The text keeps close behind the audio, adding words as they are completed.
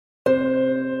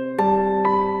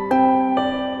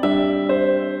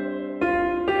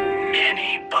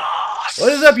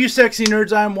What is up, you sexy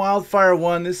nerds? I'm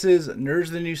Wildfire1. This is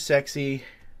Nerds the New Sexy,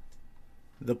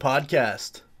 the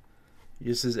podcast.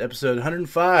 This is episode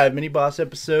 105, mini boss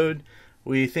episode.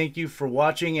 We thank you for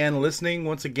watching and listening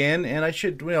once again. And I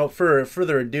should, for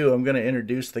further ado, I'm going to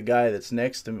introduce the guy that's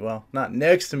next to me. Well, not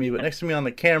next to me, but next to me on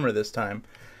the camera this time.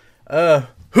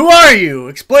 Who are you?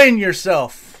 Explain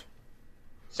yourself.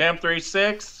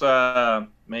 Sam36,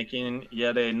 making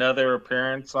yet another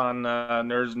appearance on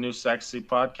Nerds New Sexy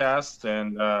podcast,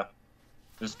 and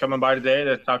just coming by today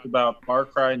to talk about Far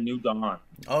Cry New Dawn.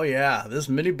 Oh yeah, this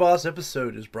mini boss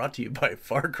episode is brought to you by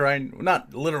Far Cry.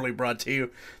 Not literally brought to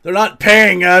you. They're not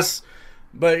paying us,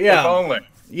 but yeah. If only.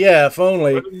 Yeah, if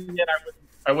only. Yeah,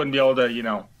 I wouldn't be able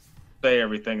to, say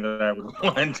everything that I would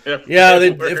want.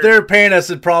 If they're paying us,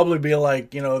 it'd probably be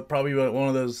like, probably one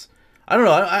of those. I don't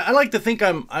know. I like to think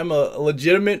I'm a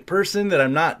legitimate person, that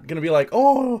I'm not gonna be like,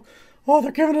 oh,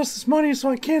 they're giving us this money, so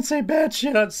I can't say bad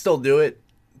shit. I'd still do it,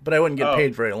 but I wouldn't get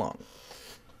paid very long.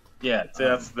 Yeah,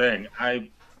 that's the thing.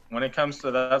 When it comes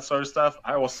to that sort of stuff,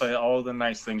 I will say all the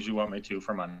nice things you want me to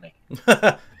for money.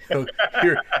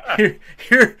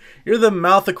 you're the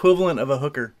mouth equivalent of a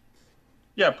hooker.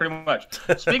 Yeah, pretty much.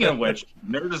 Speaking of which,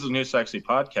 Nerd is a New Sexy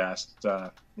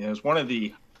podcast. Is one of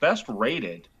the best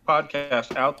rated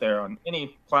podcasts out there on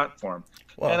any platform.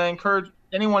 Wow. And I encourage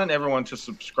anyone and everyone to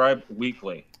subscribe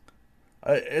weekly.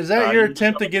 Is that your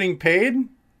attempt at getting paid?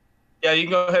 Yeah, you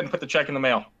can go ahead and put the check in the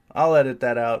mail. I'll edit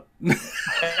that out.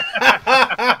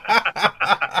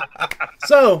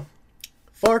 So,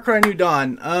 Far Cry New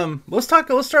Dawn. Let's start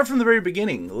from the very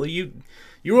beginning.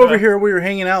 You were over here, we were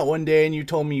hanging out one day, and you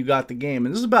told me you got the game.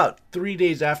 And this is about 3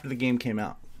 days after the game came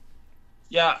out.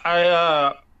 Yeah,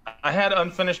 I had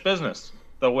unfinished business.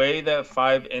 The way that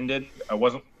 5 ended, I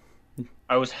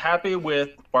was happy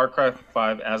with Far Cry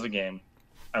 5 as a game.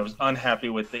 I was unhappy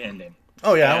with the ending.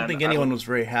 Oh yeah, I don't think anyone was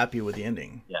very happy with the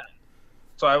ending. Yeah.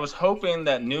 So I was hoping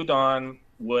that New Dawn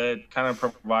would kind of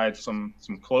provide some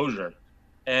closure.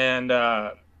 And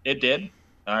it did.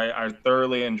 I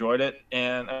thoroughly enjoyed it.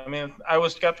 And I mean, I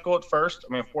was skeptical at first.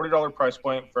 I mean, $40 price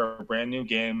point for a brand new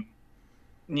game.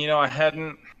 I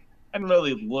hadn't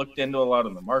really looked into a lot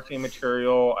of the marketing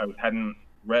material. I hadn't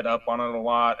read up on it a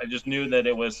lot. I just knew that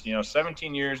it was,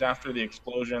 17 years after the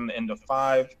explosion, the end of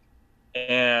 5.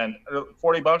 And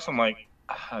 $40, I'm like,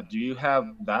 do you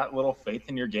have that little faith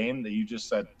in your game that you just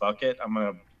said, fuck it, I'm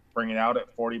going to bring it out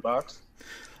at $40?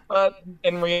 But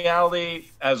in reality,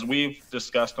 as we've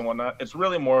discussed and whatnot, it's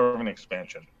really more of an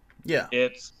expansion. Yeah.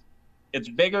 It's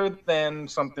bigger than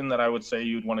something that I would say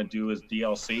you'd want to do as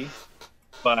DLC,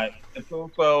 but it's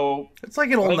also... It's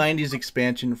like an old 90s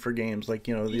expansion for games, like,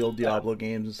 the old Diablo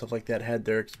games and stuff like that had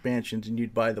their expansions, and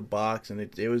you'd buy the box, and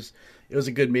it was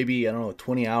a good, maybe,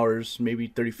 20 hours, maybe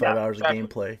 35 hours of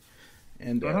gameplay.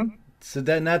 And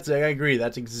I agree.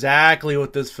 That's exactly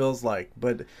what this feels like.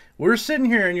 But we're sitting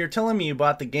here, and you're telling me you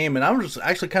bought the game, and I'm just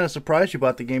actually kind of surprised you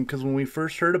bought the game, because when we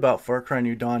first heard about Far Cry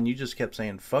New Dawn, you just kept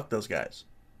saying, "Fuck those guys."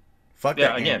 Fuck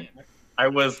that game. Again, I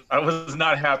was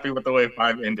not happy with the way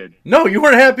 5 ended. No, you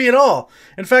weren't happy at all.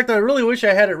 In fact, I really wish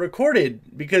I had it recorded,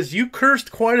 because you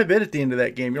cursed quite a bit at the end of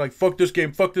that game. You're like, "Fuck this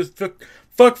game. Fuck this.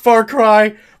 Fuck Far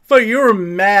Cry." Fuck, you were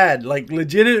mad, like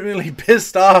legitimately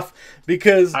pissed off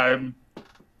because.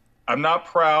 I'm not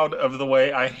proud of the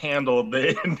way I handled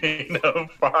the ending of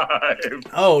 5.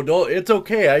 Oh, no, it's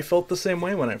okay. I felt the same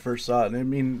way when I first saw it. I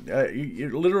mean,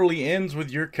 it literally ends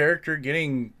with your character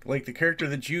getting, like, the character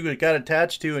that you got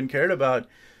attached to and cared about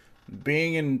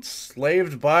being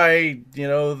enslaved by,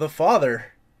 the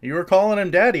father. You were calling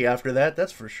him daddy after that,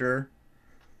 that's for sure.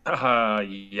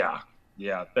 Yeah.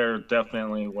 There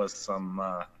definitely was some,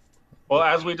 well,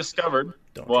 as we discovered,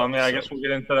 I guess we'll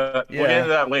get into that. Yeah. We'll get into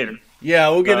that later. Yeah,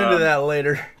 we'll get into that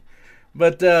later.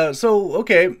 But so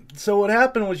what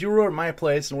happened was you were at my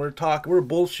place and we were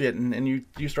bullshitting, and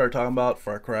you started talking about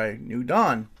Far Cry New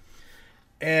Dawn,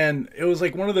 and it was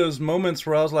like one of those moments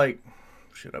where I was like,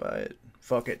 should I buy it?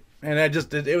 Fuck it, and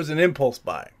it was an impulse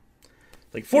buy,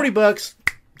 like $40.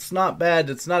 It's not bad.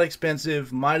 It's not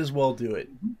expensive. Might as well do it.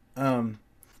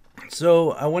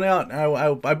 So I went out and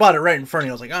I bought it right in front of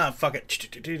you. I was like, fuck it.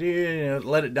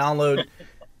 Let it download.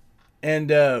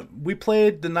 And we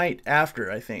played the night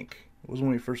after, I think. It was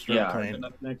when we first started playing. Yeah,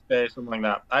 the next day, something like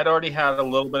that. I'd already had a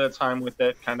little bit of time with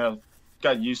it, kind of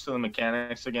got used to the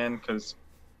mechanics again, because,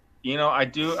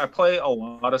 I play a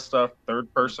lot of stuff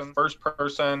third person. First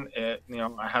person,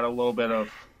 I had a little bit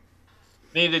of,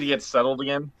 needed to get settled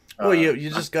again. Well, you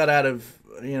just got out of,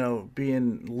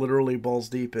 being literally balls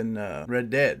deep in Red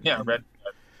Dead. Yeah, Red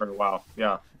Dead for a while.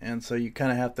 Yeah. And so you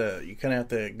kind of have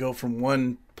to go from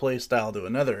one play style to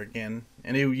another again.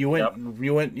 And we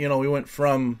went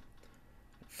from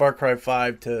Far Cry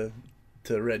 5 to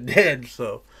Red Dead.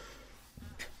 So,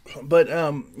 but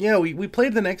yeah, we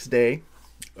played the next day.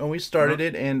 And we started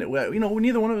it, and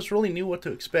neither one of us really knew what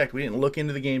to expect. We didn't look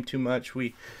into the game too much.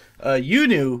 You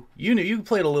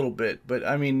played a little bit, but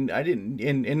I mean, I didn't.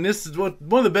 And this is one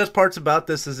of the best parts about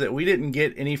this is that we didn't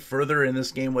get any further in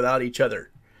this game without each other.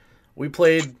 We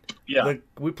played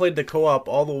the co-op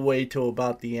all the way to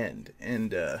about the end,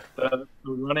 and the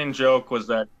running joke was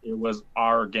that it was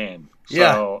our game. So,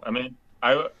 yeah, I mean,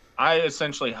 I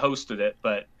essentially hosted it,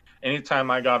 but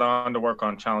anytime I got on to work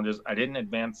on challenges, I didn't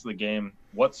advance the game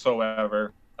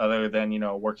whatsoever, other than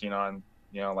working on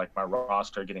like my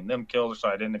roster, getting them killed. So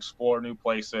I didn't explore new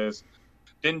places,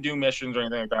 didn't do missions or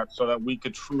anything like that, so that we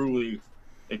could truly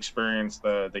experience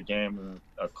the game in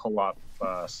a co-op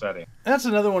setting. That's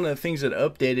another one of the things that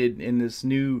updated in this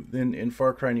new in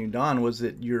Far Cry New Dawn was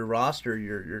that your roster,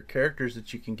 your characters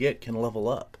that you can get can level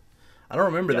up. I don't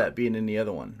remember that being in the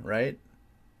other one, right?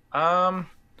 I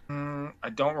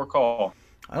don't recall.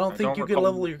 I don't think you could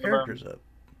level your characters up.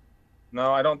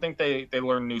 No, I don't think they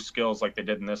learn new skills like they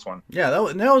did in this one. Yeah,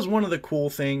 that was one of the cool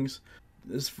things.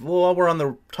 While we're on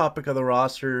the topic of the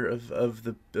roster of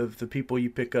the people you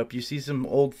pick up, you see some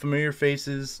old familiar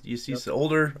faces. You see some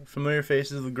older familiar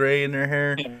faces with gray in their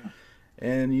hair,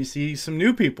 and you see some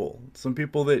new people, some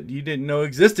people that you didn't know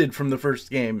existed from the first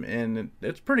game, and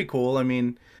it's pretty cool. I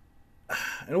mean,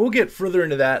 and we'll get further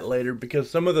into that later because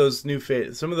some of those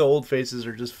some of the old faces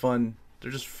are just fun. They're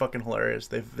just fucking hilarious.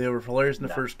 They were hilarious in the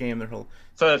first game.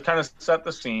 So it kind of set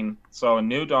the scene. So in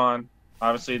New Dawn,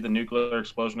 obviously the nuclear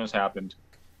explosion has happened.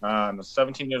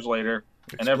 17 years later,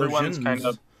 and everyone's kind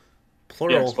of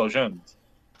plural explosions.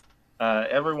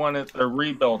 Everyone they're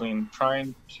rebuilding,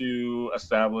 trying to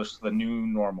establish the new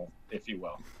normal, if you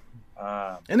will.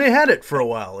 And they had it for a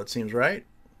while. It seems, right?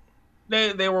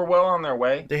 They were well on their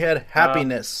way. They had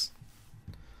happiness.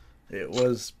 It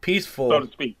was peaceful, so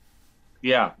to speak.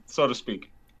 Yeah, so to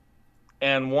speak.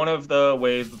 And one of the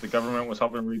ways that the government was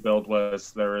helping rebuild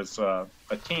was there is a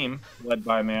team led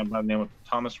by a man by the name of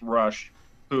Thomas Rush,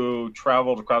 who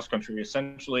traveled across the country,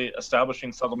 essentially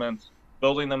establishing settlements,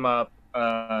 building them up.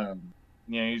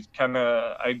 He's kind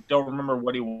of, I don't remember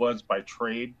what he was by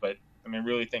trade, but I mean,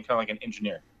 really think kind of like an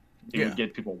engineer. He would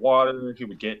get people water. He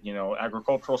would get,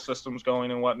 agricultural systems going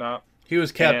and whatnot. He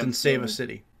was Captain Save a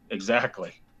City.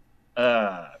 Exactly.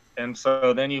 And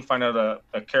so then you find out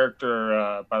a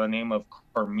character by the name of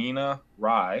Carmina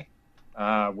Rye,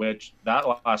 which that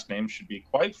last name should be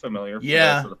quite familiar.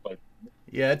 Yeah.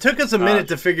 Yeah, it took us a minute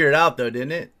to figure it out, though,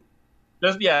 didn't it?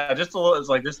 Just a little. It's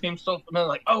like, this seems so familiar.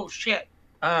 Like, oh, shit.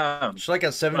 It's like a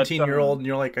 17-year-old, and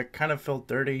you're like, I kind of feel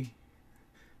dirty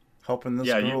helping this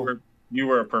girl. Yeah, you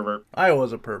were a pervert. I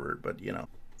was a pervert, but,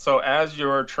 So as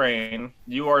you're trained,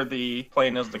 you are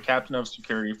playing as the captain of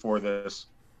security for this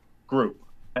group.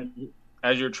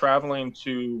 As you're traveling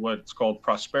to what's called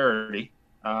Prosperity,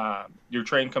 your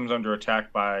train comes under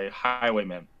attack by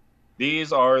highwaymen.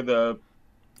 These are the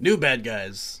new bad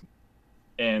guys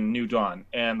in New Dawn.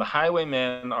 And the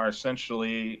highwaymen are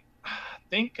essentially,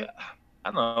 I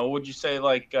don't know, would you say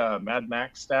like Mad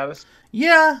Max status?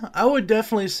 Yeah, I would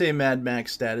definitely say Mad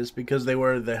Max status because they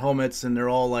wear the helmets and they're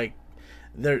all like,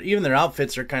 even their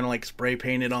outfits are kind of like spray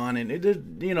painted on, and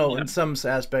in some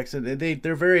aspects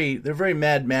they're very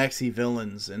Mad Maxy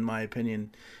villains in my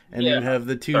opinion. And you have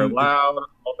the two. They're loud.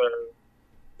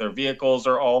 Their vehicles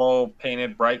are all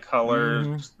painted bright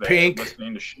colors. Pink.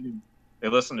 They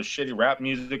listen to shitty rap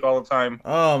music all the time.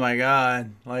 Oh my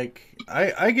god! Like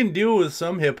I can deal with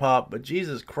some hip hop, but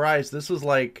Jesus Christ, this was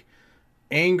like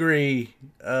angry.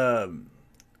 How'd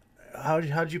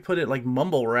you put it? Like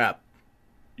mumble rap.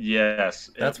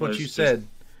 Yes, that's what you said.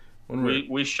 When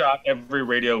we shot every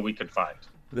radio we could find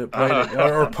that played it,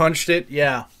 or punched it.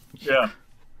 Yeah. Yeah.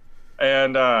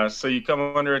 And so you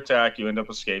come under attack, you end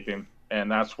up escaping,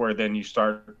 and that's where then you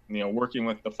start, working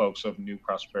with the folks of New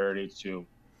Prosperity to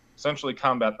essentially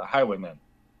combat the highwaymen.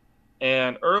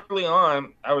 And early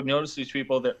on, I would notice these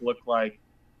people that look like,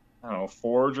 I don't know,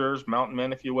 foragers, mountain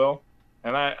men, if you will,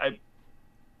 and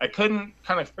I couldn't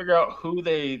kind of figure out who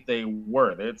they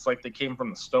were. It's like they came from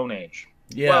the Stone Age.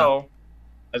 Yeah. Well,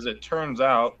 as it turns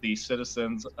out, the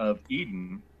citizens of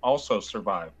Eden also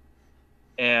survived.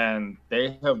 And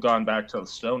they have gone back to the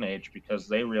Stone Age because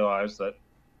they realized that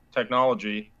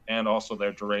technology and also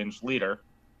their deranged leader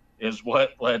is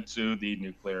what led to the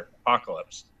nuclear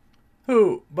apocalypse.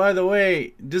 Who, by the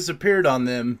way, disappeared on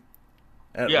them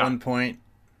at one point.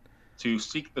 To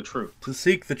seek the truth. To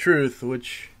seek the truth,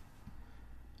 which...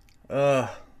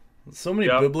 so many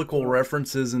biblical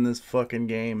references in this fucking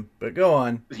game. But go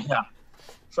on. Yeah.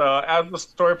 So as the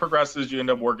story progresses, you end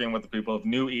up working with the people of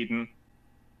New Eden.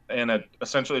 in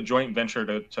essentially a joint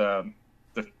venture to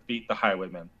defeat the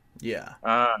Highwaymen. Yeah.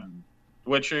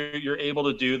 Which you're able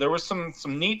to do. There was some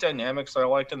neat dynamics that I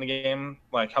liked in the game,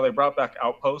 like how they brought back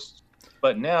outposts.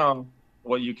 But now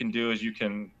what you can do is you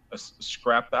can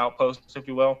scrap the outposts, if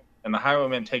you will, and the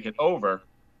Highwaymen take it over,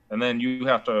 and then you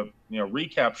have to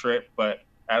recapture it, but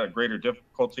at a greater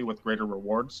difficulty with greater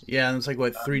rewards. Yeah, and it's like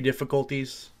what, 3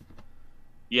 difficulties?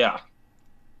 Yeah.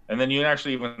 And then you can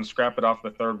actually even scrap it off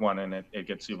the third one, and it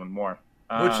gets even more.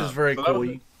 Which is very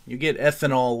cool. You get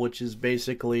ethanol, which is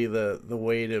basically the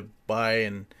way to buy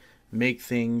and make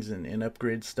things and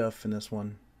upgrade stuff in this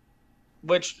one.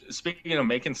 Which, speaking of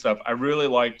making stuff, I really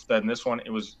liked that in this one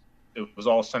it was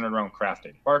all centered around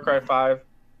crafting. Far Cry 5,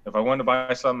 if I wanted to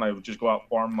buy something, I would just go out,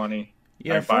 farm money,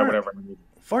 and buy whatever I needed.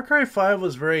 Far Cry 5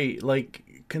 was very, like,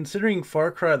 considering the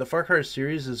Far Cry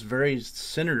series is very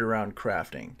centered around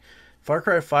crafting. Far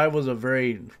Cry 5 was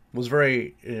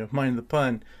very, mind the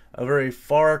pun, a very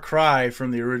far cry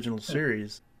from the original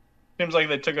series. Seems like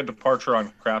they took a departure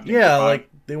on crafting. Yeah, like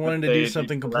they wanted to do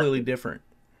something completely different.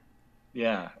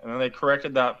 Yeah, and then they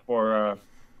corrected that for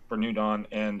New Dawn,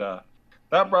 and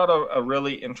that brought a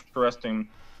really interesting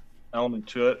element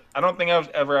to it. I don't think I was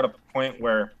ever at a point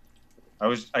where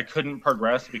I couldn't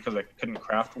progress because I couldn't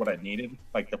craft what I needed.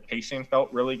 Like the pacing felt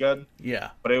really good. Yeah,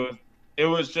 but it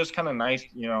was just kind of nice,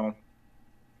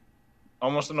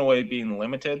 almost in a way being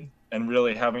limited and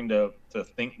really having to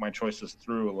think my choices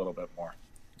through a little bit more.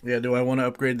 Yeah, do I want to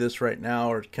upgrade this right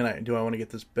now, or do I want to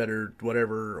get this better,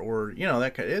 whatever, or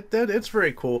that kind of, it's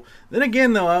very cool. Then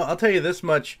again, though, I'll tell you this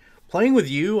much: playing with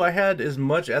you, I had as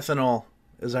much ethanol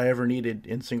as I ever needed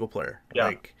in single player. Yeah.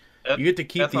 Like you get to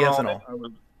keep the ethanol.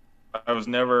 I was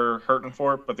never hurting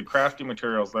for it, but the crafting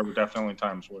materials, there were definitely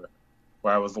times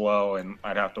where I was low and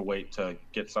I'd have to wait to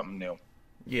get something new.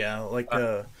 Yeah, like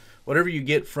whatever you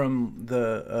get from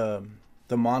the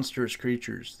monstrous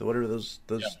creatures, whatever those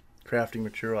crafting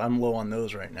material. I'm low on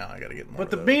those right now. I got to get more.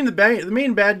 But the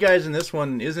main bad guys in this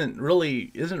one isn't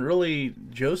really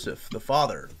Joseph, the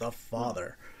father. The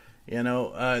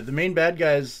main bad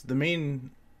guys, the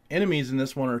main enemies in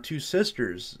this one are 2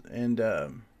 sisters, and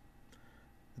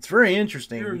it's very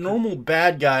interesting. They're normal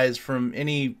bad guys from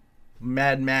any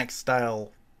Mad Max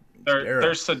style era.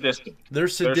 They're sadistic. They're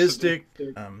sadistic.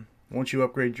 Once you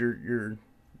upgrade your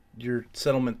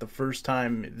settlement the first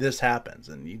time this happens,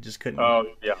 and you just couldn't. Oh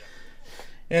yeah.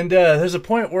 And there's a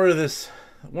point where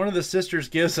one of the sisters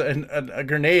gives a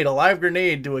grenade, a live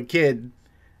grenade, to a kid.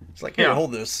 It's like, here,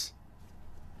 hold this.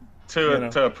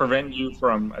 To prevent you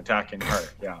from attacking her.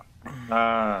 Yeah.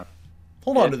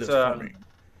 Hold on to this for me.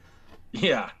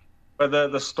 Yeah. But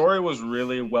the story was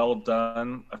really well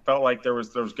done. I felt like there was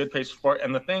good pace for it.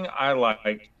 And the thing I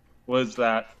liked was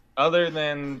that other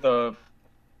than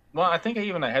I think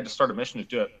I had to start a mission to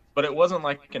do it, but it wasn't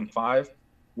like in 5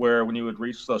 where when you would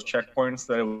reach those checkpoints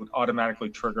that it would automatically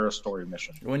trigger a story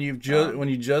mission. When you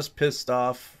just pissed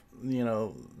off,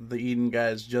 the Eden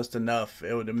guys just enough,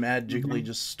 it would magically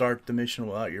just start the mission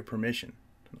without your permission.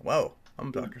 Whoa,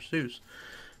 I'm Dr. Seuss.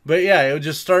 But yeah, it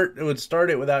would start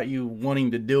it without you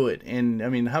wanting to do it. And I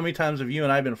mean, how many times have you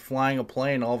and I been flying a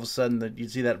plane, all of a sudden that you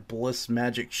see that bliss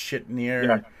magic shit in the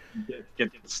air? Yeah,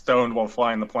 get stoned while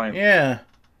flying the plane. Yeah.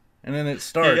 And then it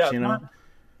starts,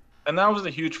 And that was a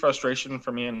huge frustration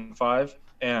for me in 5,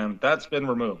 and that's been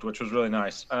removed, which was really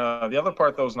nice. The other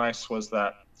part that was nice was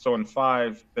that, so in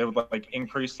 5, they would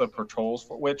increase the patrols,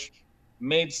 which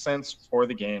made sense for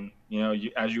the game.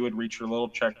 As you would reach your little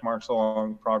check marks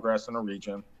along progress in a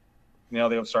region, they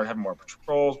would start having more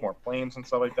patrols, more planes and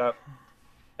stuff like that.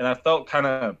 And I felt kind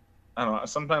of, I don't know,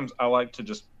 sometimes I like to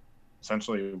just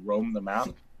essentially roam the map,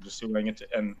 just see what I get to,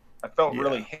 and I felt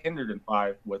really hindered in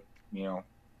 5 with,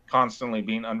 constantly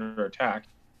being under attack,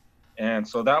 and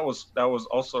so that was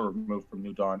also removed from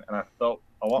New Dawn, and I felt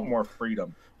a lot more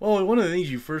freedom. Well, one of the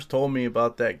things you first told me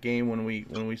about that game when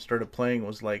we started playing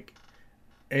was like,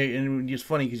 and it's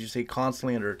funny because you say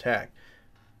constantly under attack.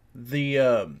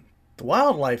 The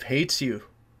wildlife hates you.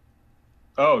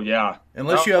 Oh yeah,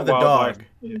 unless you have the dog.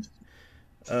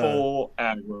 Full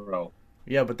aggro.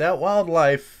 Yeah, but that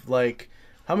wildlife, like,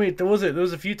 how many? There was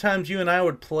a few times you and I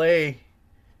would play,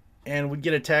 and we'd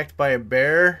get attacked by a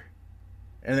bear,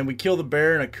 and then we'd kill the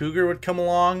bear, and a cougar would come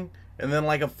along, and then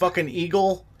like a fucking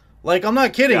eagle. Like, I'm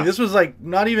not kidding. Yeah. This was like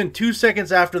not even 2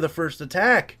 seconds after the first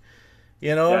attack.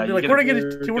 Yeah, you're like, where did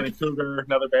a cougar,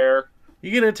 another bear.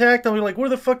 You get attacked, and we're like, where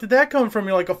the fuck did that come from?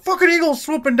 You're like, a fucking eagle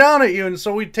swooping down at you, and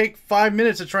so we'd take 5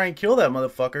 minutes to try and kill that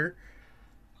motherfucker.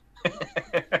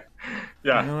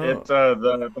 Yeah, it's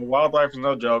the wildlife is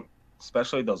no joke.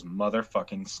 especially those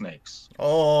motherfucking snakes.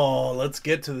 Oh, let's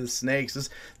get to the snakes.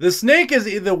 The snake is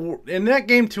either in that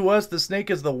game to us. The snake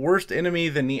is the worst enemy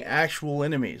than the actual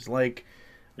enemies. Like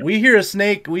we hear a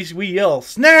snake, we yell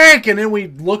snake, and then we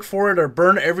look for it or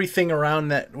burn everything around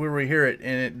that where we hear it,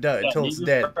 and it does until it's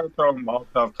dead. Start throwing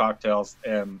Molotov cocktails,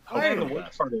 and the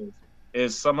worst part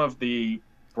is some of the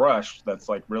brush that's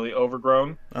like really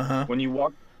overgrown. When you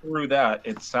walk through that,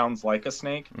 it sounds like a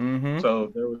snake.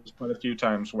 So there was quite a few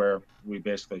times where we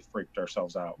basically freaked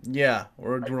ourselves out. Yeah,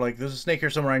 we're like, there's a snake here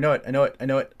somewhere. I know it.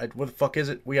 What the fuck is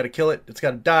it? We got to kill it. It's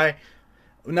got to die.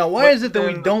 Now, why is it that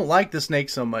we don't like the snake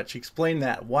so much? Explain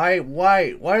that. Why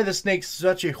are the snakes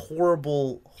such a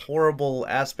horrible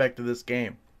aspect of this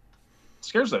game? It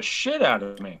scares the shit out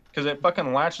of me because it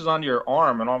fucking latches onto your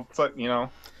arm and all, you know.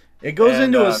 It goes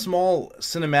into a small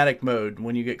cinematic mode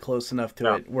when you get close enough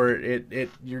to it, where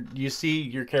you see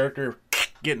your character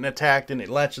getting attacked and it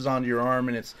latches onto your arm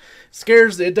and it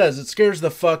scares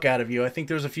the fuck out of you. I think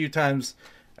there's a few times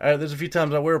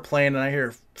that we were playing and I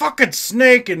hear fucking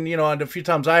snake, and you know, and a few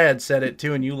times I had said it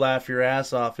too, and you laugh your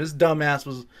ass off. His dumbass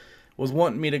was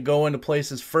wanting me to go into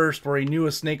places first where he knew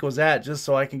a snake was at just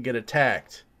so I can get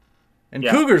attacked. And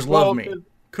cougars love me.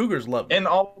 Cougars love me. In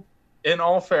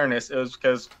all fairness, it was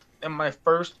because in my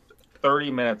first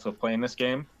 30 minutes of playing this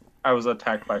game, I was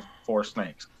attacked by 4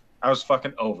 snakes. I was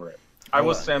fucking over it. I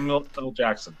was Samuel L.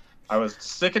 Jackson. I was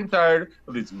sick and tired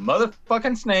of these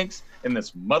motherfucking snakes in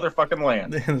this motherfucking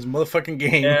land. In this motherfucking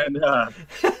game. And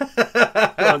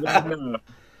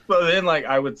so then, like,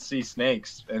 I would see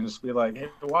snakes and just be like, "Hey,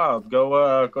 Wild,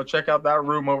 go check out that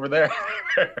room over there."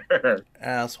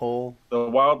 Asshole. The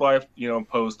wildlife, you know,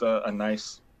 posed a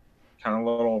nice kind of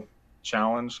little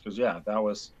challenge because that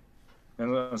was,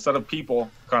 and instead of people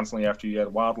constantly after you, had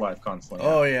wildlife constantly.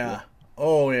 Oh yeah.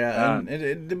 Oh yeah, but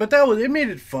it made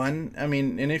it fun. I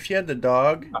mean, and if you had the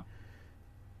dog,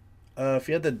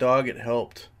 it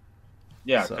helped.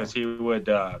 Yeah, because he would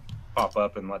pop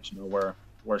up and let you know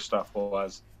where stuff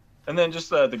was, and then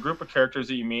just the group of characters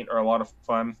that you meet are a lot of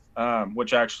fun.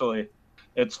 Which actually,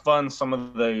 it's fun. Some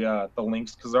of the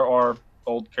links, because there are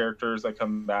old characters that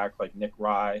come back like Nick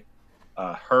Rye,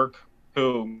 Herc,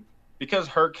 who, because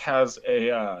Herc has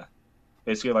a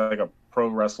basically like a pro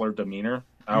wrestler demeanor.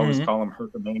 I always call him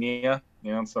Hercomania,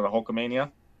 you know, instead of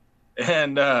Hulkamania.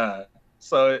 And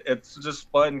so it's just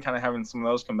fun kind of having some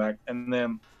of those come back. And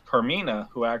then Carmina,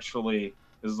 who actually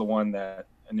is the one that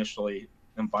initially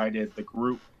invited the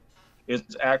group, is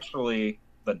actually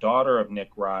the daughter of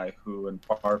Nick Rye, who in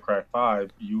Far Cry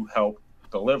 5 you helped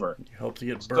deliver. You helped to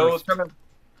get birthed. So it was kind of,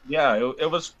 it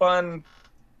was fun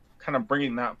kind of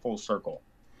bringing that full circle.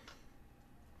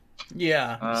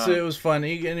 Yeah, so it was fun.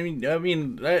 I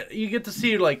mean, you get to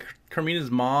see like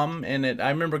Carmina's mom, and I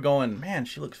remember going, man,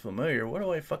 she looks familiar. What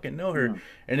do I fucking know her?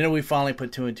 And then we finally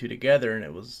put 2 and 2 together, and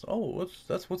it was,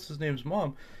 what's his name's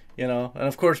mom, you know? And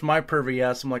of course, my pervy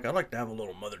ass, I'm like, I'd like to have a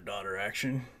little mother-daughter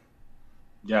action.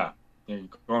 Yeah, you're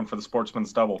going for the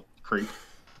sportsman's double, creep.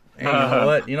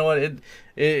 And you know what?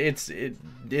 It's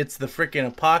the freaking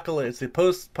apocalypse. The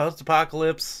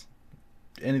post-apocalypse.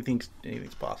 Anything's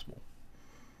possible.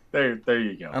 There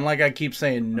you go. And like I keep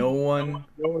saying, no one's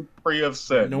free of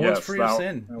sin. No one's free of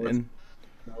sin.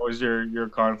 That was your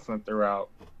constant throughout.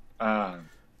 And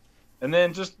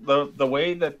then just the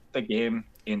way that the game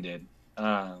ended,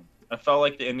 I felt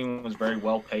like the ending was very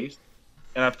well paced,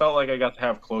 and I felt like I got to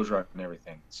have closure on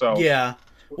everything. So yeah.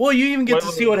 Well, you even get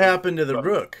to see what happened to the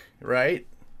Rook, right?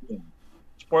 Yeah.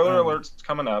 Spoiler alerts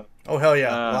coming up. Oh hell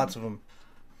yeah, lots of them.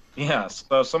 Yeah.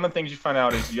 So some of the things you find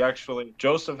out is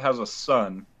Joseph has a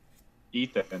son,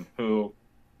 Ethan, who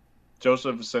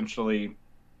Joseph essentially,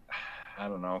 I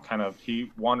don't know, kind of,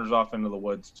 he wanders off into the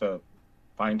woods to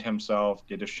find himself,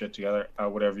 get his shit together,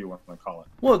 whatever you want to call it.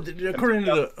 Well, according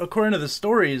to the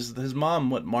stories, his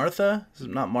mom, Martha?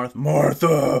 Not Martha.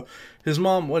 Martha. His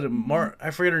mom,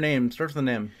 I forget her name. Starts with an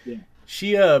M. Yeah.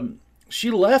 She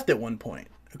left at one point,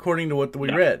 according to what we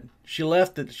read. She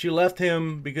left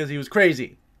him because he was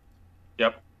crazy.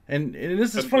 Yep. And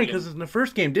this is funny because in the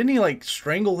first game, didn't he like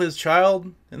strangle his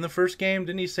child in the first game?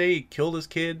 Didn't he say he killed his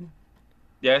kid?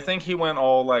 Yeah, I think he went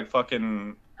all like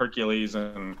fucking Hercules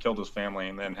and killed his family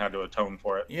and then had to atone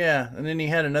for it. Yeah, and then he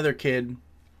had another kid,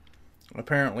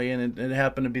 apparently, and it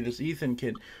happened to be this Ethan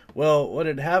kid. Well, what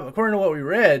had happened, according to what we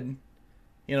read,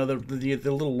 you know, the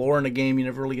little lore in the game, you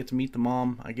never really get to meet the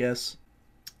mom, I guess.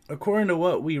 According to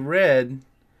what we read,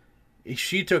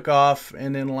 she took off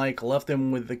and then like left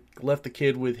the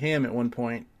kid with him at one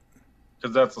point.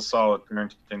 Because that's a solid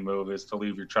parenting move, is to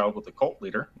leave your child with a cult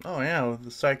leader. Oh yeah, with the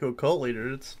psycho cult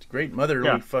leader. It's a great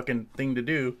motherly fucking thing to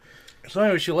do. So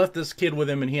anyway, she left this kid with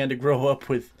him, and he had to grow up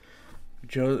with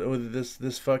Joe, with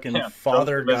this fucking Yeah,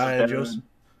 father Joseph is a guy, Joseph. veteran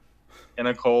in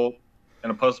a cult in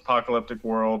a post-apocalyptic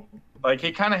world. Like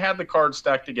he kind of had the cards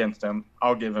stacked against him.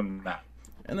 I'll give him that.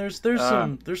 And there's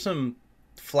some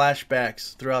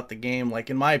flashbacks throughout the game. Like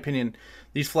in my opinion,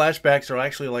 these flashbacks are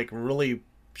actually like really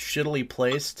shittily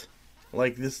placed.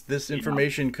 Like this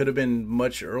information could have been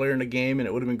much earlier in the game, and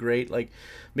it would have been great. Like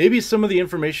maybe some of the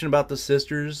information about the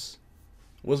sisters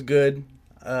was good,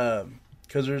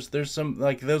 because there's some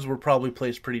like those were probably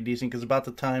placed pretty decent. Because about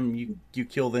the time you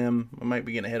kill them, I might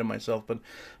be getting ahead of myself, but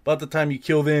about the time you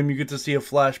kill them, you get to see a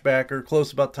flashback, or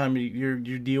close about the time you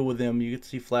deal with them, you get to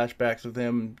see flashbacks of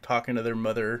them talking to their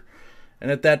mother.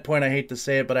 And at that point, I hate to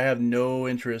say it, but I have no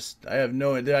interest. I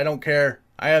don't care.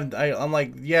 I'm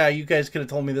like, yeah, you guys could have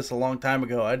told me this a long time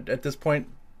ago. At this point,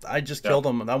 I just killed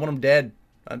them. I want them dead.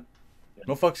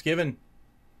 No fucks given.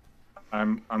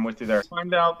 I'm with you there.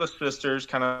 Find out the sisters,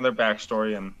 kind of their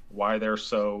backstory and why they're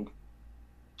so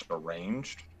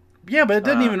deranged. Yeah, but it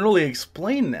doesn't even really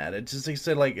explain that. It just, they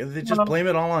said, like, they just blame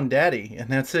it all on Daddy, and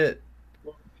that's it.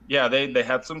 Yeah, they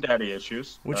had some daddy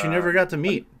issues. Which you never got to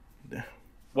meet.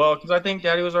 Well, because I think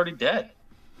Daddy was already dead.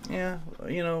 Yeah,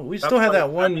 we still have that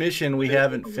one mission we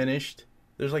haven't finished.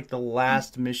 There's like the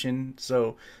last mission,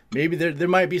 so maybe there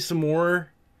might be some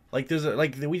more. Like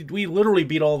we literally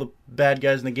beat all the bad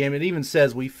guys in the game. It even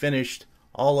says we finished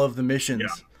all of the missions.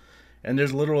 Yeah. And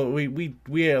there's literally we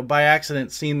by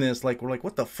accident seen this, like we're like,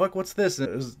 what the fuck, what's this?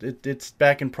 And it's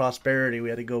back in Prosperity. We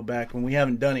had to go back when we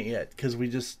haven't done it yet because we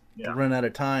just run out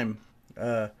of time.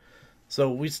 So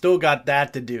we still got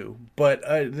that to do, but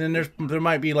then there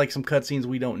might be like some cutscenes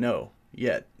we don't know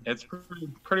yet. It's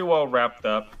pretty well wrapped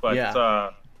up,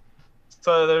 but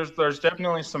so there's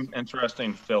definitely some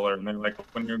interesting filler. And then like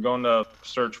when you're going to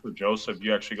search for Joseph,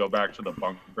 you actually go back to the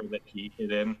bunker that he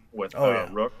hid in with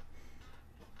Rook.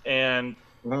 And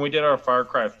when we did our Far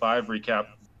Cry 5 recap,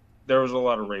 there was a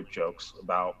lot of rape jokes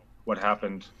about what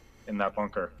happened in that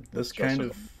bunker. This kind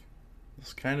of.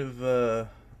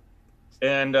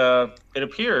 And it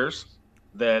appears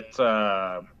that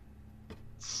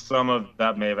some of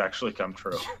that may have actually come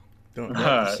true. Don't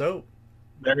drop the soap.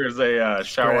 There's a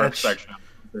shower section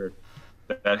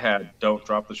that had "Don't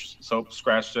drop the soap"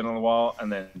 scratched into the wall,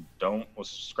 and then "Don't" was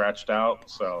scratched out.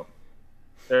 So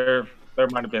there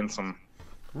might have been some.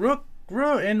 Rook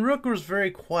was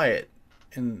very quiet,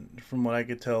 from what I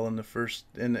could tell in the first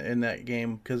in that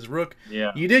game, because Rook.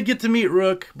 Yeah. You did get to meet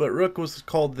Rook, but Rook was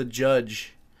called the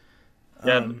judge.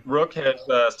 Yeah, Rook has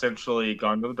essentially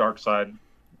gone to the dark side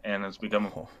and has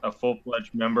become a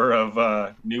full-fledged member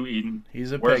of New Eden.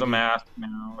 He's wears a mask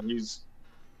now.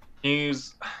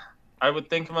 He's I would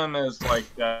think of him as like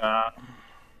the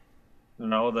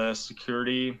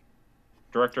security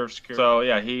director of security. So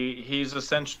yeah, he's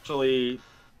essentially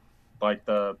like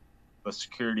the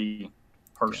security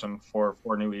person for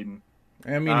New Eden.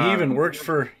 I mean, he even worked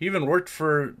for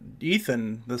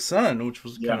Ethan, the son, which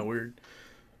was kind of weird.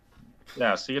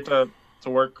 Yeah, so you get to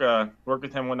work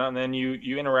with him, and then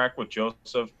you interact with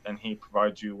Joseph, and he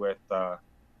provides you with.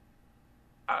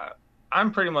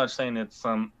 I'm pretty much saying it's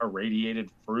some irradiated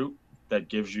fruit that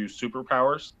gives you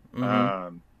superpowers.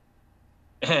 Mm-hmm.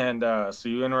 So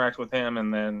you interact with him,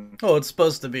 and then it's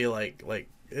supposed to be like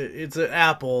it's an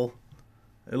apple.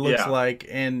 It looks like,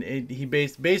 and he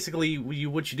basically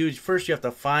what you do is first you have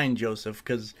to find Joseph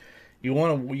because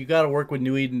you got to work with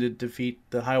New Eden to defeat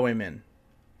the Highwaymen.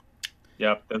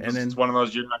 Yep, it's one of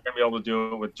those you're not going to be able to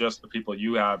do it with just the people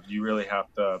you have. You really have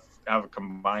to have a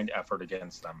combined effort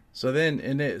against them. So then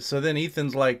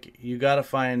Ethan's like, you got to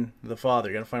find the father.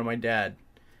 You got to find my dad.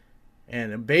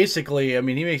 And basically, I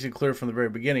mean, he makes it clear from the very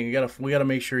beginning. We got to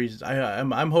make sure he's.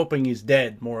 I'm hoping he's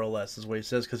dead, more or less, is what he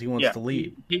says, because he wants to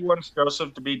lead. He wants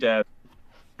Joseph to be dead.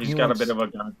 He got a bit of a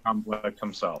god complex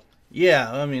himself.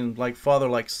 Yeah, I mean, like father,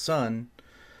 like son.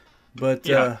 But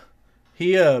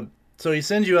so he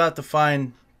sends you out to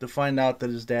find out that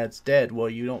his dad's dead. Well,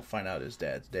 you don't find out his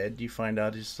dad's dead. You find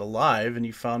out he's alive, and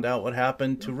you found out what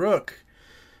happened to Rook.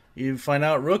 You find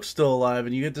out Rook's still alive,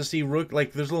 and you get to see Rook,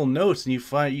 like there's little notes, and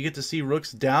you get to see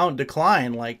Rook's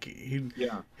decline, like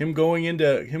him going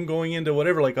into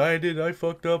whatever, like I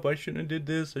fucked up, I shouldn't have did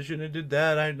this, I shouldn't have did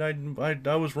that,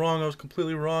 I was wrong, I was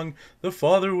completely wrong, the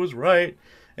father was right,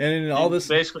 and all this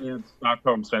basically it's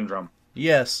Stockholm syndrome.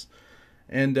 Yes,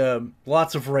 and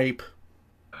lots of rape.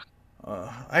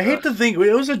 I hate to think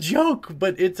it was a joke,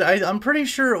 but I'm pretty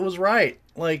sure it was right.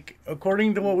 Like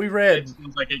according to what we read, it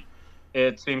seems like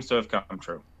it seems to have come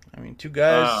true. I mean, two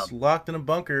guys locked in a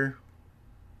bunker.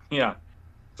 Yeah.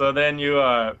 So then you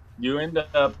end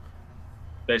up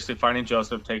basically finding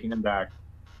Joseph, taking him back.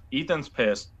 Ethan's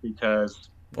pissed because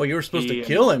you were supposed to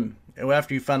kill him.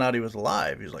 after you found out he was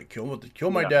alive, he was like,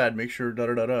 kill my dad, make sure da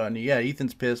da da da. And yeah,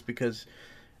 Ethan's pissed because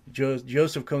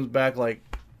Joseph comes back like,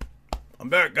 I'm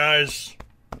back, guys.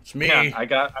 It's me. Yeah, I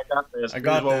got this. Here's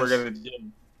what we're gonna do.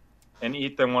 And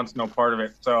Ethan wants no part of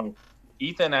it. So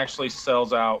Ethan actually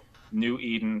sells out New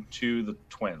Eden to the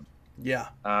twins. Yeah.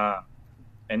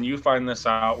 And you find this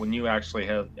out when you actually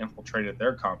have infiltrated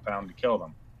their compound to kill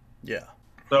them. Yeah.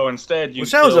 So instead,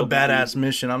 which that was a badass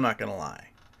mission. I'm not gonna lie.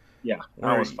 Yeah,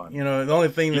 that was fun. You know, the only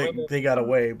thing that they got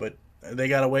away, but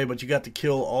you got to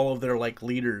kill all of their like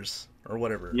leaders or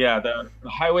whatever. Yeah, the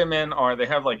highwaymen they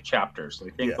have like chapters.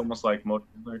 They think almost like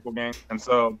motorcycle gang, and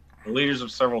so the leaders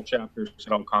of several chapters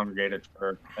had all congregated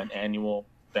for an annual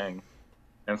thing.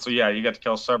 And so yeah, you got to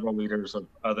kill several leaders of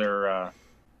other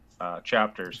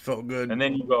chapters. Felt good. And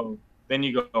then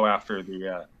you go after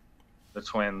the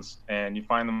twins, and you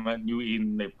find them at New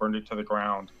Eden. They burned it to the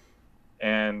ground,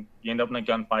 and you end up in a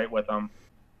gunfight with them.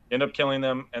 You end up killing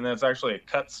them, and then it's actually a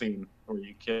cutscene where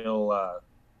you kill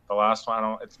the last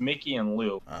one. It's Mickey and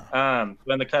Lou. Then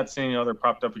the cutscene, they're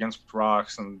propped up against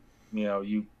rocks, and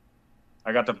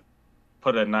I got to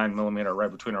put a 9mm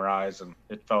right between her eyes, and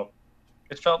it felt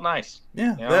nice.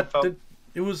 Yeah,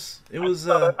 it was.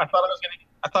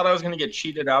 I thought I was gonna get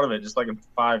cheated out of it, just like in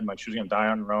 5, like she was gonna die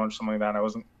on her own or something like that. I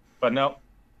wasn't, but no,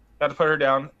 got to put her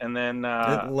down, and then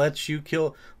it lets you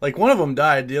kill. Like one of them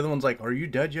died, the other one's like, "Are you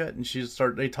dead yet?" And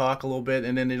they talk a little bit,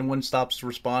 and then one stops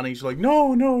responding. She's like,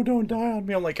 "No, don't die on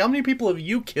me." I'm like, "How many people have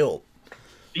you killed?"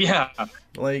 Yeah,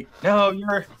 like no,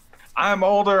 I'm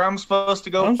older. I'm supposed to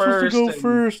go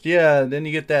first. Yeah, then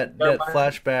you get that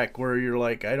flashback where you're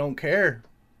like, "I don't care.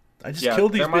 I just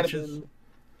killed these bitches."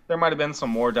 There might have been some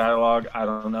more dialogue. I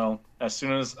don't know. As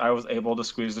soon as I was able to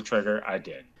squeeze the trigger, I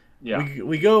did. Yeah.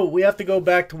 We have to go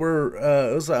back to where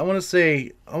it was. I want to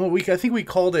say I think we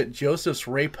called it Joseph's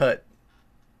rape hut.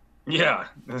 Yeah.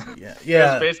 Yeah.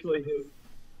 It was basically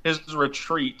his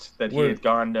retreat that he had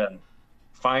gone to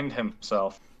find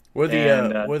himself. Where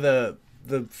the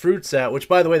fruit's at. Which,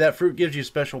 by the way, that fruit gives you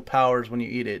special powers when you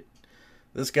eat it.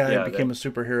 This guy became a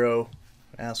superhero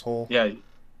asshole. Yeah.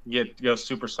 You go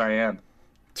Super Saiyan.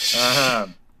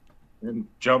 And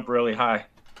jump really high.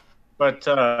 But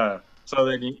so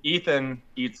then Ethan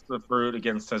eats the fruit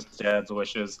against his dad's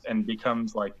wishes and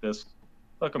becomes like this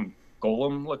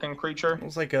golem looking creature.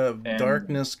 It's like a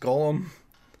darkness golem.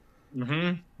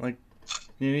 Mm-hmm. Like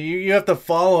you have to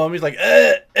follow him. He's like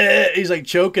he's like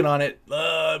choking on it.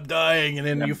 I'm dying. And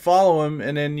then you follow him,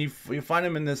 and then you find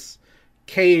him in this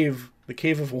cave, the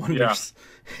Cave of Wonders.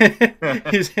 Yeah.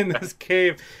 He's in this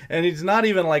cave, and he's not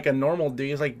even like a normal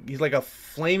dude. He's like a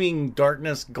flaming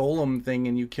darkness golem thing,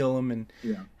 and you kill him, and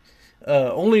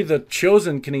only the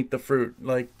chosen can eat the fruit.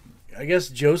 Like, I guess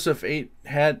Joseph he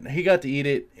got to eat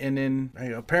it, and then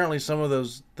apparently some of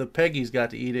the Peggies got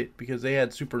to eat it because they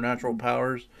had supernatural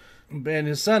powers. And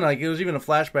his son, like, it was even a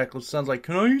flashback. His son's like,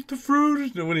 "Can I eat the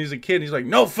fruit?" And when he's a kid, he's like,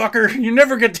 "No, fucker, you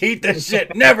never get to eat this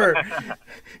shit, never."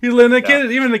 Even the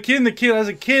kid as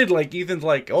a kid, like Ethan's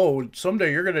like, "Oh,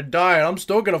 someday you're gonna die, and I'm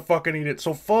still gonna fucking eat it.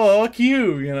 So fuck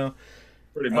you,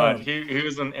 Pretty much. He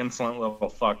was an insolent little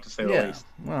fuck, to say the least.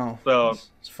 Well, so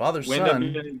his father's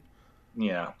son.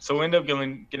 So we end up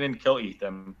getting to kill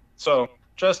Ethan. So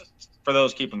just for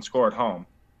those keeping score at home,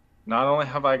 not only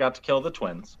have I got to kill the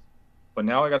twins, but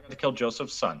now I got to kill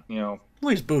Joseph's son. Well,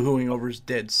 he's boohooing over his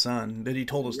dead son that he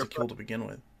told us to kill to begin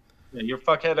with. Yeah, your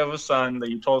fuckhead of a son that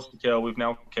you told us to kill, we've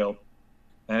now killed.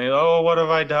 And what have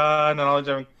I done? And all these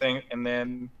different things. And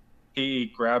then he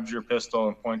grabs your pistol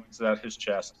and points it at his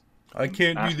chest. I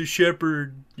can't be the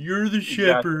shepherd. You're the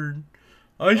shepherd.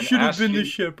 I should have been the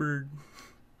shepherd.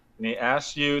 And he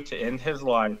asked you to end his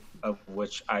life, of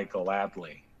which I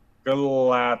gladly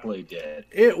did.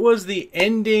 It was the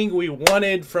ending we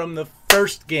wanted from the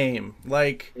first game.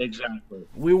 Like, exactly.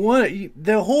 We want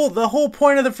the whole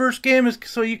point of the first game is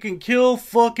so you can kill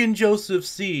fucking Joseph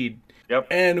Seed. Yep.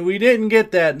 And we didn't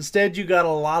get that. Instead, you got a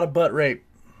lot of butt rape.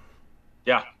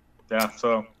 Yeah.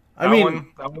 So that one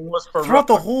was for throughout Rook.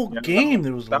 The whole game.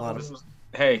 There was a lot of.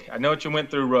 Hey, I know what you went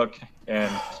through, Rook,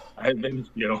 and I've been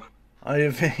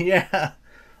yeah.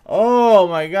 Oh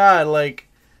my God! Like,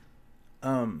 it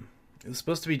was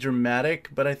supposed to be dramatic,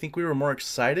 but I think we were more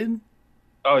excited.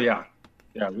 Oh yeah,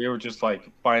 we were just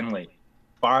like, finally,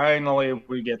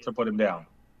 we get to put him down.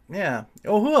 Yeah.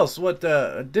 Oh, who else? What?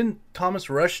 Didn't Thomas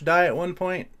Rush die at one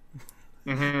point?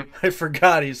 Mm-hmm. I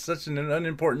forgot. He's such an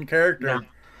unimportant character. Yeah.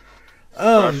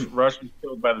 Rush was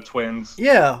killed by the twins.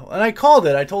 Yeah, and I called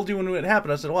it. I told you when it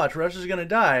happened. I said, "Watch, Rush is gonna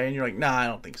die," and you're like, "Nah, I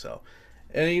don't think so."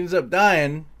 And he ends up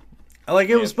dying. Like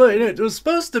it was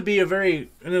supposed to be a very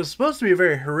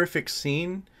horrific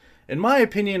scene, in my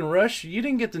opinion, Rush, you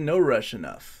didn't get to know Rush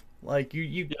enough. Like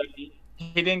Yeah,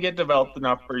 he didn't get developed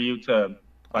enough for you to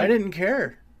I like. didn't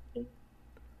care.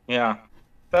 Yeah,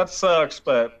 that sucks.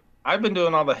 But I've been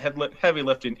doing all the heavy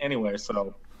lifting anyway,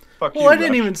 so fuck Well, you, I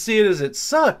didn't Rush. even see it as it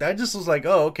sucked. I just was like,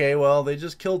 oh, okay, well, they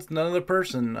just killed another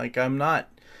person. Like, I'm not.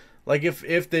 Like,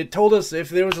 if they told us, if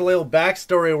there was a little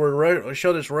backstory where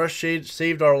showed us Rush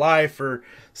saved our life or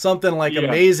something like Yeah.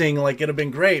 amazing, like, it'd have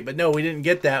been great. But no, we didn't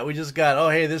get that. We just got, oh,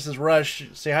 hey, this is Rush.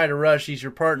 Say hi to Rush. He's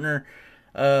your partner.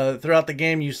 Throughout the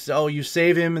game, you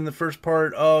save him in the first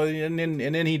part. Oh, and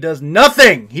then he does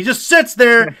nothing. He just sits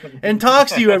there and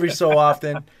talks to you every so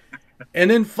often.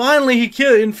 And then finally he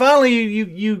killed. And finally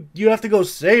you have to go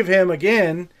save him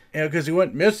again, because he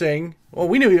went missing. Well,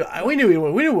 we knew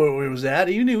where he was at.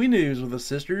 We knew he was with the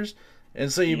sisters, and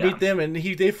so you Yeah. beat them, and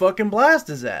they fucking blast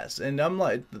his ass. And I'm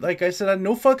like I said, I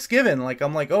no fucks given. Like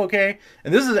I'm like, oh, okay.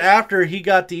 And this is after he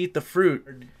got to eat the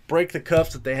fruit, break the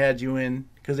cuffs that they had you in,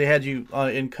 because they had you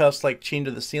in cuffs like chained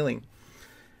to the ceiling,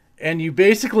 and you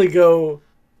basically go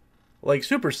like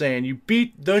Super Saiyan. You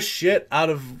beat the shit out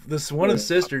of this one of the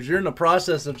sisters. You're in the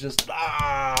process of just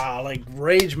like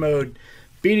rage mode,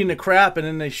 beating the crap, and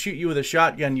then they shoot you with a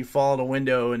shotgun. You fall out a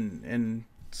window and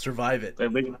survive it. They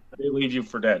leave you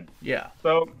for dead. Yeah,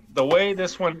 So the way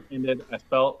this one ended, I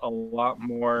felt a lot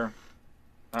more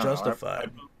I don't know,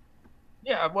 justified.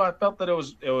 yeah, well, I felt that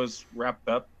it was wrapped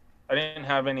up. I didn't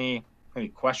have any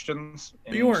questions.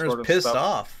 But you weren't sort as of pissed stuff.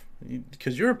 off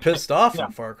because you were pissed off Yeah.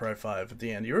 in Far Cry 5 at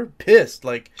the end. You were pissed.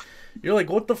 Like you're like,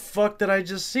 what the fuck did I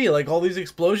just see? Like all these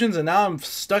explosions, and now I'm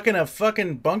stuck in a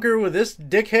fucking bunker with this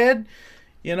dickhead.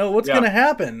 You know what's Yeah. gonna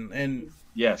happen? And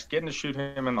Yes, getting to shoot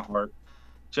him in the heart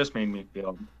just made me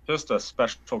feel just a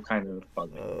special kind of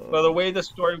bug. So the way the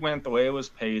story went, the way it was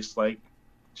paced, like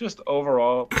just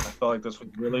overall, I felt like this was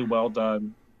really well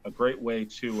done. A great way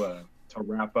to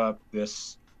wrap up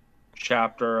this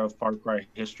chapter of Far Cry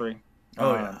history.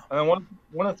 Oh, yeah. And then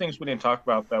one of the things we didn't talk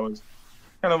about that was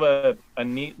kind of a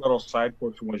neat little side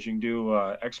portion was you can do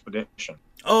expedition.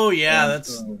 oh yeah, And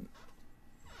that's so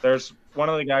there's one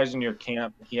of the guys in your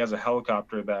camp. He has a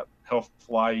helicopter that he'll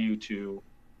fly you to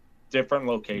different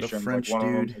locations. French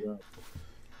one dude. Of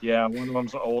them's one of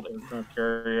them's an old aircraft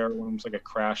carrier. One of them's like a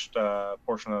crashed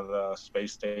portion of the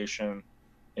space station,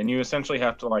 and you essentially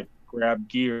have to like grab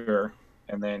gear,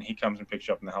 and then he comes and picks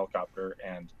you up in the helicopter,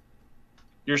 and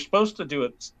you're supposed to do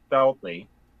it stealthy.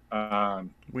 we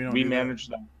don't. We do that. managed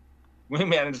that. We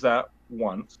managed that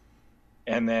once,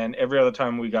 and then every other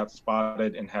time we got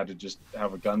spotted and had to just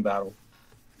have a gun battle,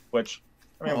 which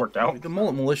I mean, it worked out. The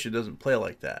Mullet Militia doesn't play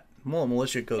like that. Mullet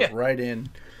Militia goes Yeah. right in,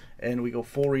 and we go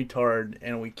full retard,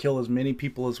 and we kill as many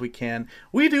people as we can.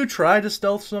 We do try to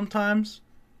stealth sometimes,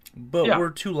 but Yeah. we're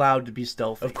too loud to be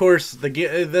stealthy. Of course,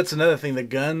 that's another thing. The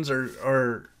guns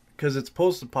are because it's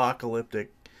post-apocalyptic.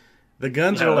 The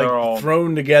guns Yeah, are like they're all-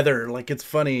 thrown together. Like it's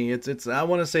funny. It's. I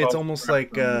want to say it's Well, almost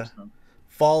crap, like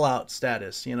Fallout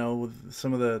status. You know, with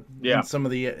some of the Yeah. and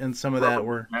some of that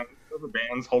were rubber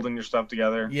bands holding your stuff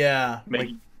together, yeah like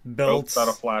making belts. belts out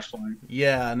of flashlight.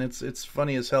 Yeah, and it's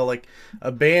funny as hell. Like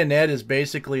a bayonet is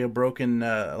basically a broken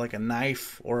like a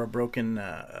knife or a broken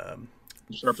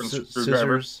Sharpened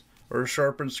screwdriver. scissors or a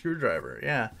sharpened screwdriver.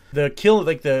 Yeah,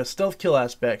 the stealth kill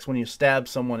aspects when you stab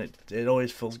someone, it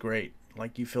always feels great.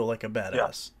 Like you feel like a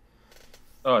badass.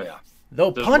 Oh yeah,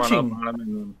 Though just run up punching on 'em and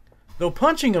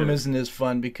them Yeah. isn't as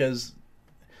fun because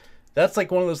that's like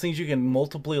one of those things you can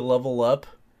multiply level up.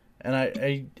 And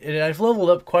I've leveled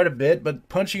up quite a bit, but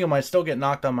punching him, I still get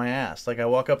knocked on my ass. Like I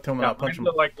walk up to him and I'll punch him.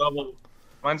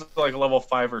 mine's like level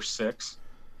 5 or 6,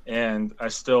 and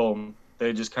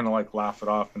they just kind of like laugh it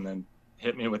off and then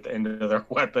hit me with the end of their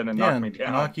weapon and knock me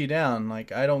down. knock you down.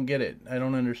 Like I don't get it. I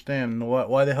don't understand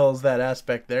why the hell is that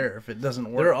aspect there if it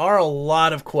doesn't work. There are a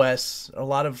lot of quests, a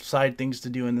lot of side things to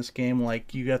do in this game.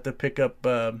 Like you got to pick up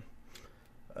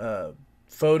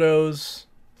photos.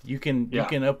 You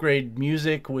can upgrade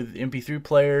music with MP3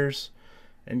 players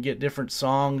and get different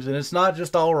songs, and it's not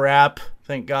just all rap.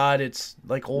 Thank God, it's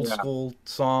like old school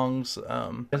songs.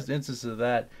 There's instances of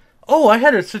that. Oh, I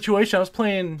had a situation. I was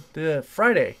playing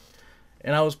Friday,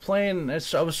 and I was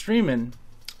streaming,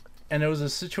 and there was a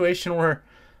situation where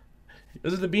it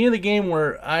was at the beginning of the game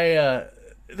where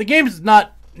the game's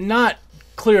not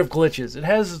clear of glitches. It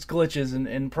has its glitches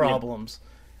and problems,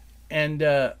 and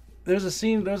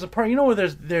there's a part, you know, where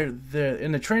they're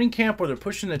in the training camp where they're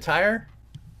pushing the tire.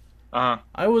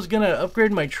 I was gonna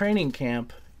upgrade my training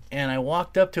camp, and I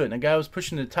walked up to it, and the guy was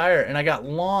pushing the tire, and I got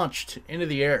launched into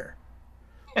the air.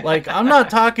 Like I'm not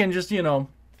talking just a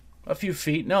few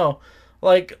feet. No,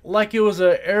 like it was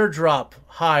a airdrop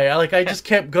high. I just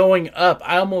kept going up.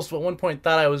 I almost at one point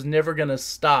thought I was never gonna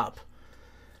stop.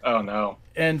 Oh no!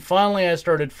 And finally, I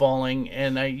started falling,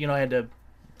 and I had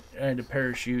to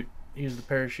parachute, use the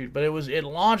parachute, but it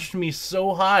launched me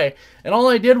so high, and all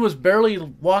I did was barely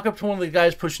walk up to one of the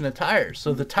guys pushing the tires,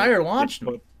 so the tire launched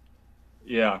me.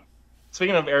 Yeah.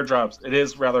 Speaking of airdrops, it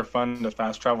is rather fun to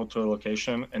fast travel to a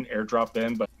location and airdrop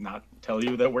in, but not tell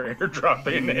you that we're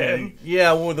airdropping in.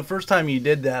 Yeah, well, the first time you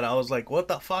did that, I was like, "What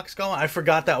the fuck's going on?" I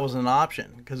forgot that was an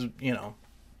option because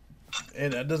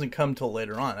it doesn't come till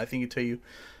later on. I think until you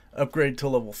upgrade to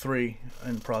level 3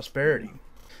 in prosperity.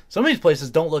 Some of these places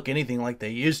don't look anything like they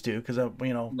used to because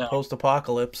No.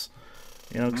 post-apocalypse,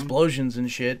 explosions and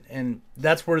shit, and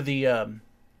that's where the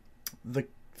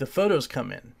photos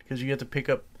come in because you get to pick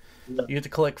up, you get to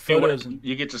collect photos, and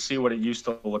you get to see what it used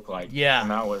to look like. Yeah.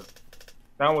 And that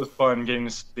was fun getting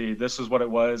to see this is what it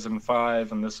was in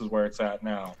 5 and this is where it's at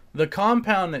now. the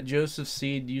compound that Joseph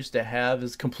Seed used to have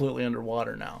is completely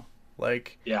underwater now.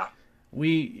 Like Yeah.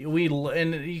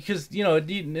 and because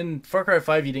in Far Cry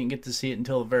 5 you didn't get to see it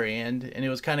until the very end, and it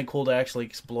was kind of cool to actually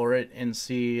explore it and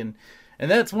see, and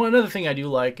that's one other thing I do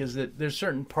like is that there's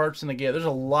certain parts in the game. There's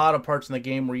a lot of parts in the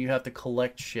game where you have to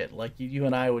collect shit. Like you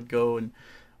and I would go and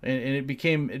it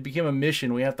became a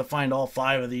mission. We have to find all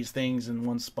 5 of these things in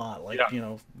one spot, like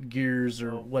gears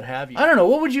or what have you. I don't know.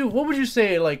 What would you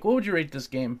say? Like, what would you rate this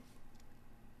game?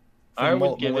 I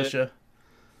would give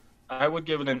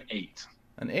it an 8.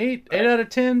 An 8 out of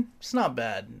 10. It's not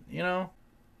bad,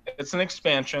 It's an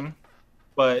expansion,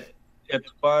 but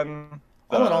it's fun.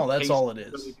 All in all, that's all it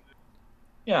is.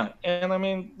 Yeah, and I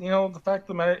mean, the fact of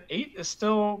the matter, 8 is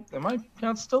still, in my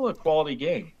opinion, still a quality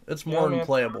game. It's more than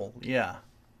playable. Yeah.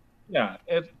 Yeah,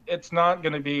 it's not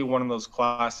going to be one of those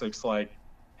classics like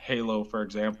Halo, for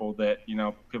example, that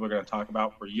people are going to talk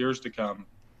about for years to come.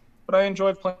 But I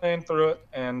enjoyed playing through it,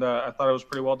 and I thought it was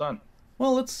pretty well done.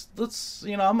 Well, let's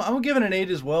I'm giving it an 8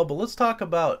 as well, but let's talk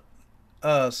about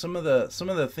some of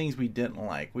the things we didn't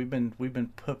like. We've been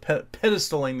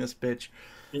pedestaling this bitch.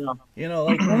 Yeah.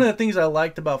 Like one of the things I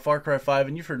liked about Far Cry 5,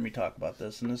 and you've heard me talk about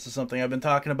this, and this is something I've been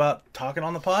talking on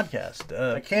the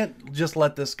podcast. I can't just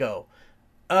let this go.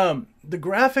 The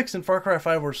graphics in Far Cry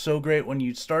 5 were so great when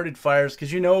you started fires,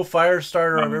 because fires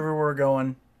started everywhere we're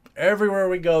going. Everywhere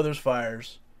we go, there's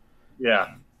fires.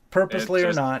 Yeah. Purposely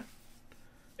or not.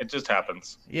 It just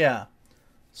happens. Yeah.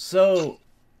 So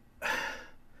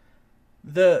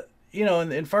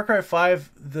in Far Cry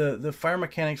 5, the fire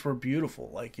mechanics were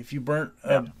beautiful. Like if you burnt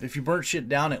shit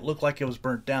down, it looked like it was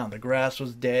burnt down. The grass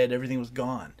was dead, everything was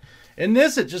gone. In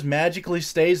this, it just magically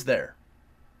stays there.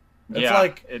 It's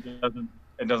like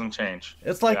it doesn't change.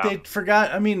 It's like they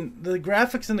forgot. I mean, the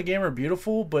graphics in the game are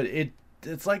beautiful, but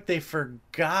it's like they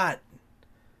forgot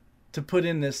to put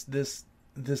in this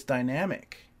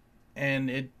dynamic. And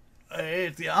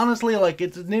it's honestly, like,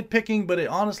 it's nitpicking, but it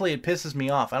pisses me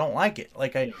off. I don't like it.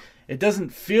 Like it doesn't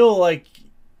feel like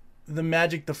the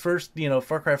magic the first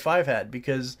Far Cry 5 had,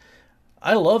 because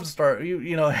I love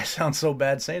it sounds so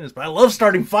bad saying this, but I love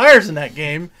starting fires in that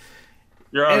game.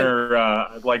 Your Honor,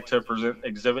 I'd like to present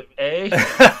Exhibit A,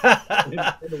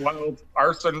 the Wild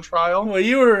Arson Trial. Well,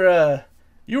 you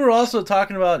were also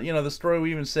talking about the story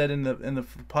we even said in the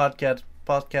podcast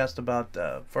about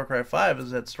Far Cry 5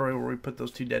 is that story where we put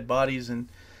those 2 dead bodies in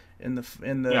the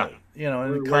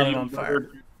conning on fire.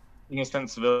 Innocent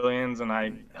civilians, and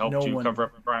I helped cover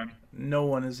up the crime. No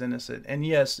one is innocent, and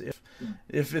yes,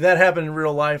 if that happened in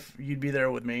real life, you'd be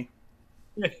there with me.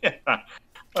 Yeah.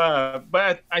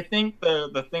 But I think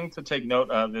the thing to take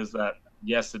note of is that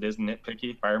yes, it is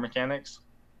nitpicky fire mechanics,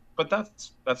 but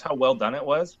that's how well done it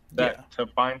was. To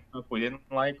find stuff we didn't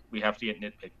like, we have to get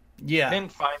nitpicky. Yeah.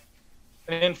 I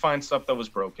didn't find stuff that was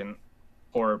broken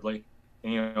horribly,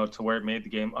 to where it made the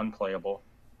game unplayable.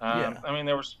 I mean,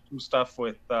 there was some stuff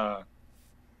with, how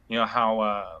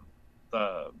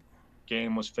the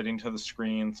game was fitting to the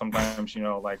screen. Sometimes,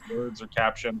 like words or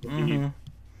captions would be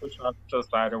pushed off to the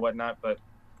side or whatnot. But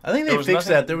I think they fixed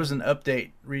that. There was an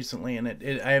update recently, and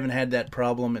I haven't had that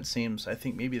problem, it seems. I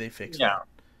think maybe they fixed it. Yeah.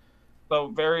 So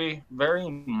very, very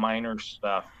minor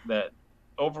stuff that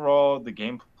overall the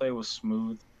gameplay was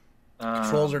smooth.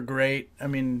 Controls are great. I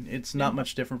mean, it's not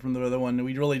much different from the other one.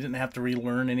 We really didn't have to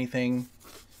relearn anything.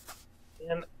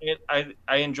 And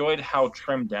I enjoyed how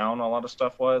trimmed down a lot of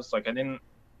stuff was. Like it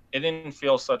didn't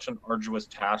feel such an arduous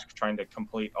task trying to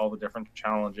complete all the different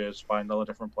challenges, find all the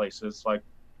different places. Like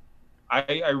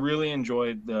I really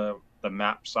enjoyed the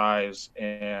map size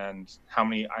and how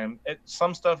many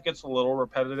some stuff gets a little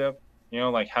repetitive,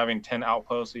 like having 10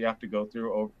 outposts that you have to go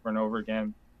through over and over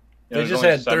again. They just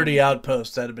had 30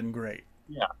 outposts. That'd have been great.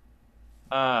 Yeah.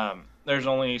 There's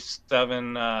only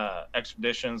 7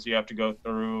 expeditions you have to go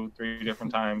through 3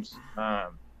 different times.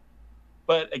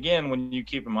 But again, when you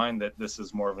keep in mind that this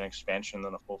is more of an expansion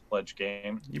than a full-fledged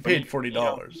game, You paid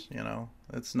 $40. You know,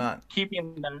 it's not.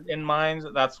 Keeping that in mind,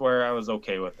 that's where I was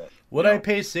okay with it. Would I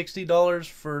pay $60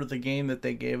 for the game that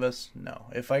they gave us? No.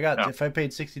 If I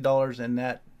paid $60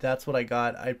 and that's what I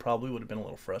got, I probably would have been a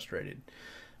little frustrated.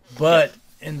 But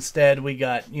instead, we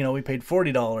got, we paid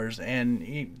 $40,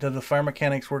 and do the fire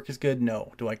mechanics work as good?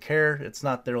 No. Do I care? It's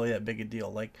not really that big a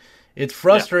deal. Like, it's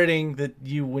frustrating that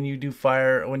when you do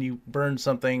fire, when you burn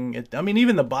something,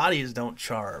 even the bodies don't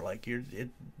char. Like, you're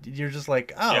just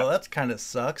like, oh, that's kind of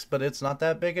sucks, but it's not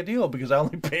that big a deal because I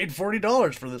only paid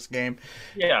 $40 for this game.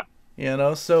 Yeah.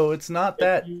 So it's not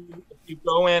that. If you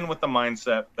go in with the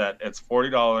mindset that it's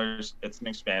 $40, it's an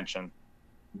expansion,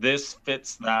 this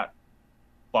fits that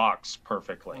box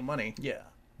perfectly. Money. Yeah.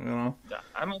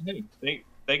 I mean, hey,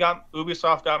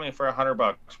 Ubisoft got me for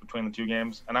 $100 between the 2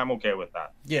 games, and I'm okay with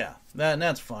that. Yeah,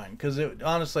 that's fine, because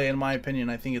honestly, in my opinion,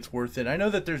 I think it's worth it. I know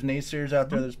that there's naysayers out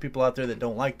there. There's people out there that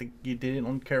don't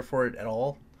didn't care for it at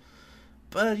all.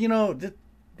 But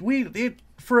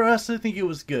for us, I think it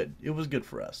was good. It was good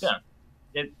for us.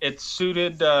 Yeah, it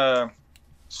suited the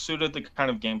kind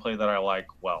of gameplay that I like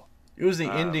well. It was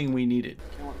the ending we needed.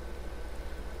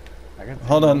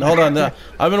 Hold on.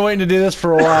 I've been waiting to do this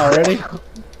for a while. Ready?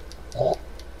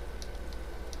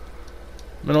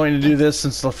 I've been waiting to do this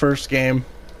since the first game.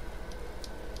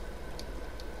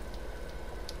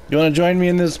 You want to join me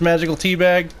in this magical tea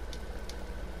bag?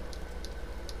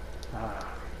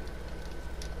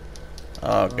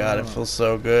 Oh god, it feels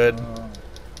so good.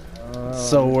 It's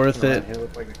so worth it. It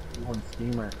looks like a Q1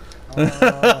 steamer.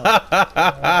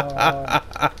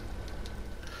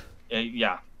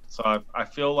 Yeah. So I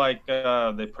feel like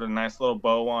they put a nice little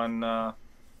bow on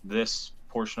this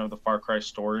portion of the Far Cry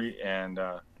story, and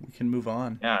we can move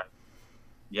on.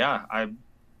 Yeah. I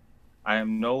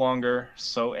am no longer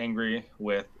so angry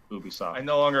with Ubisoft. I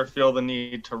no longer feel the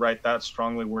need to write that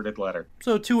strongly worded letter.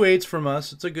 So 2 8s from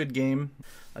us. It's a good game.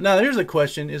 Now here's a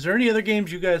question: is there any other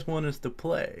games you guys want us to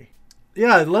play?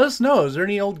 Yeah, let us know. Is there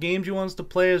any old games you want us to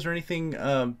play? Is there anything?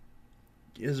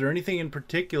 Is there anything in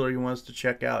particular you want us to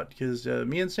check out? Because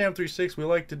me and Sam36, we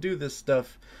like to do this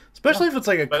stuff, especially if it's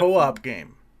like a co-op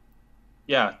game.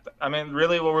 Yeah, I mean,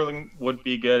 really, what would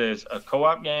be good is a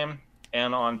co-op game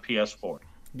and on PS4.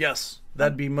 Yes,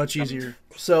 that'd be much easier.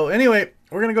 So anyway,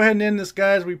 we're gonna go ahead and end this,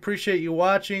 guys. We appreciate you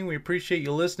watching. We appreciate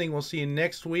you listening. We'll see you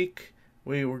next week.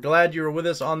 We were glad you were with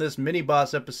us on this mini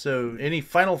boss episode. Any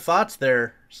final thoughts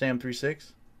there,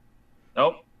 Sam36?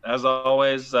 Nope. As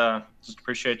always, just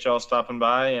appreciate y'all stopping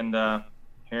by and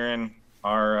hearing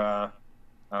our I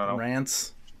don't know,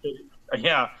 rants.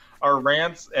 Yeah, our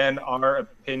rants and our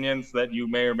opinions that you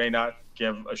may or may not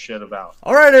give a shit about.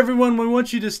 All right, everyone. We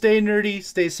want you to stay nerdy,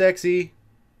 stay sexy.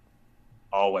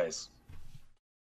 Always.